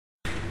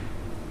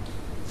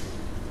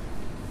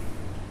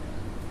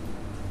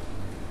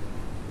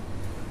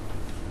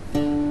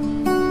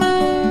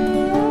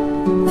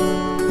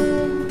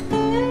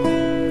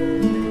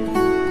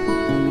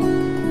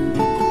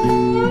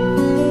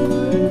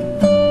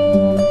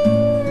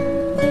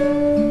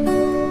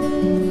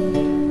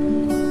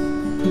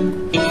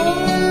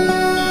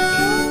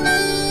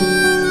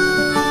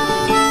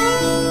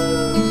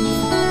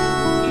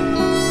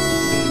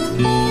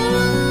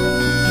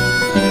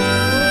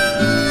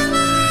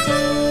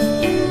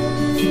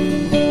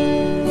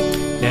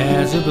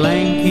There's a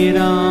blanket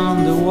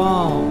on the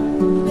wall,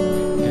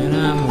 and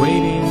I'm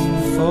waiting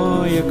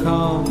for your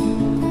call.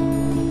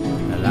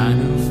 Well, I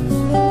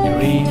know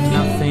there ain't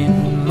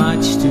nothing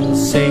much to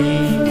say.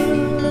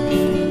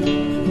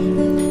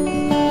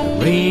 The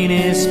rain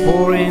is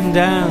pouring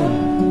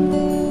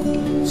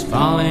down, it's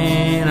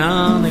falling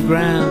on the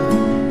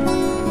ground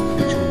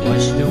to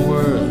wash the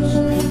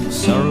world's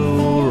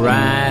sorrow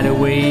right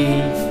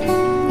away.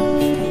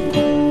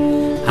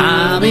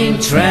 I've been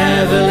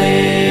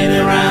traveling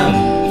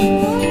around,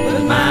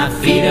 but my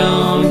feet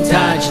don't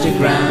touch the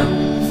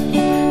ground,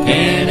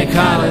 and the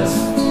colors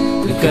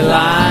look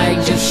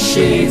alike, just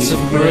shades of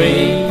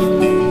gray.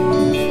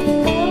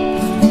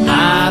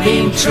 I've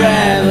been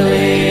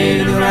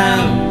traveling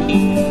around,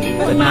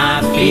 but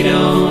my feet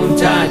don't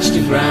touch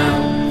the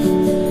ground,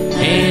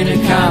 and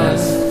the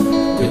colors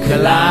look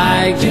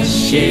alike,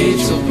 just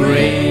shades of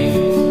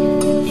gray.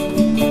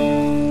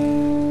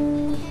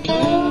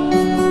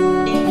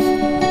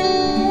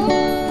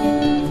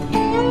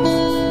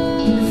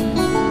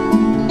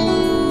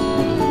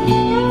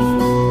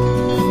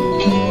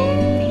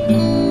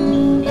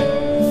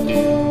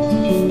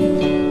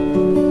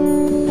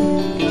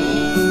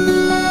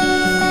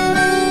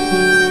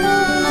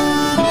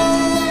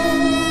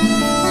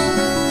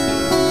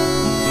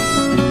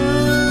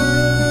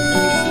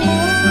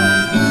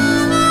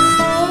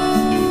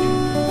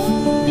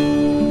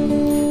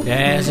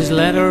 There's this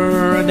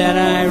letter that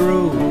I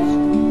wrote,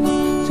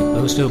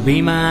 supposed to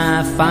be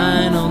my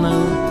final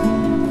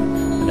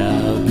note, but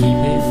I'll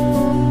keep it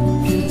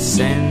and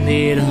send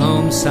it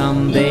home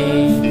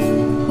someday.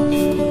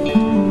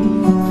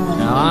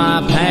 Now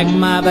I pack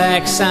my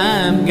bags,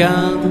 I'm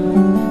gone,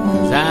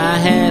 'cause I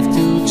have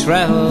to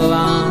travel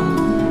on.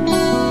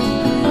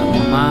 I'm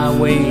on my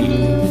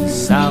way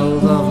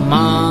south of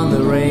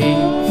Monterey.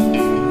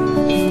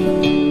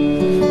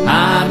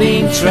 I've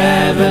been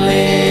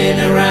traveling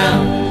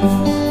around,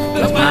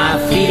 but my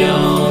feet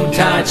don't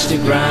touch the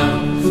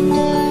ground,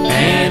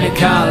 and the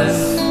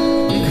colors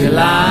look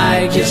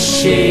alike, just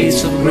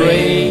shades of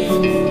gray.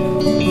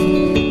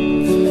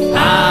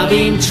 I've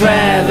been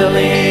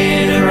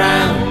traveling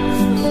around,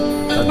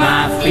 but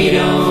my feet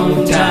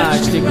don't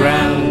touch the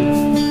ground,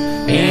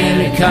 and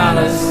the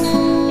colors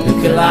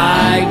look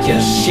alike,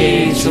 just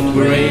shades of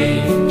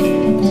gray.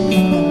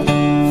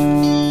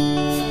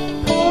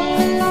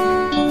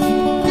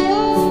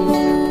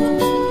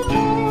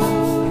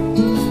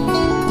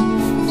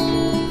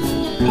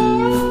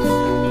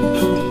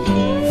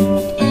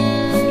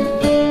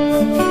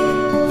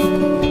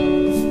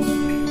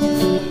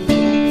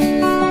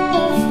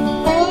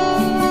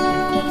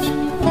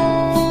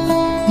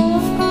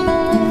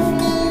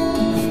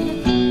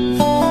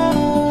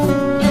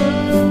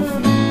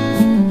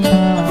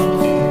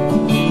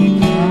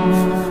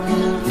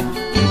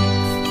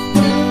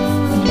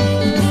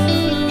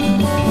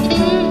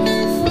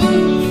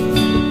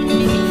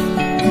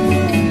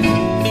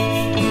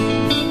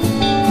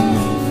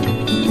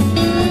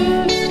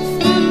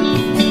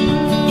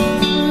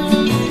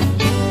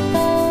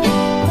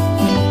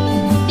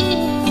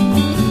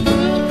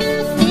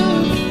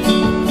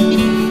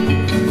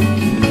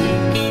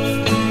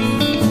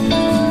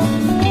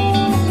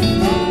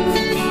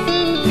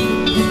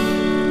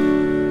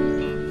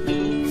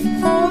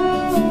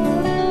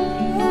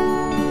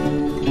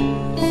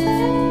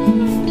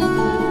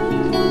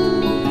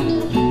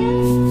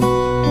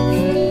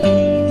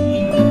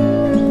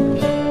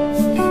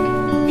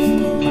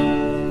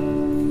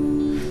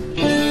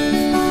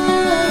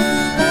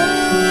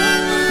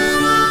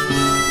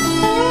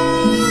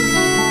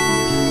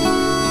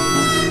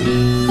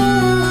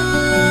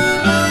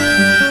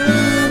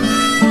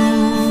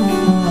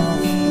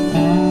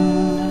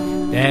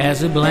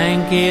 There's a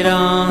blanket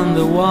on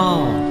the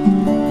wall,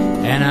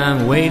 and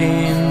I'm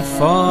waiting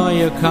for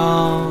your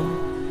call.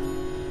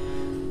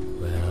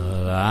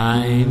 Well,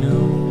 I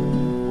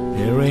know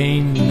there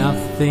ain't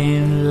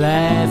nothing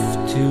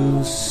left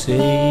to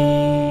say.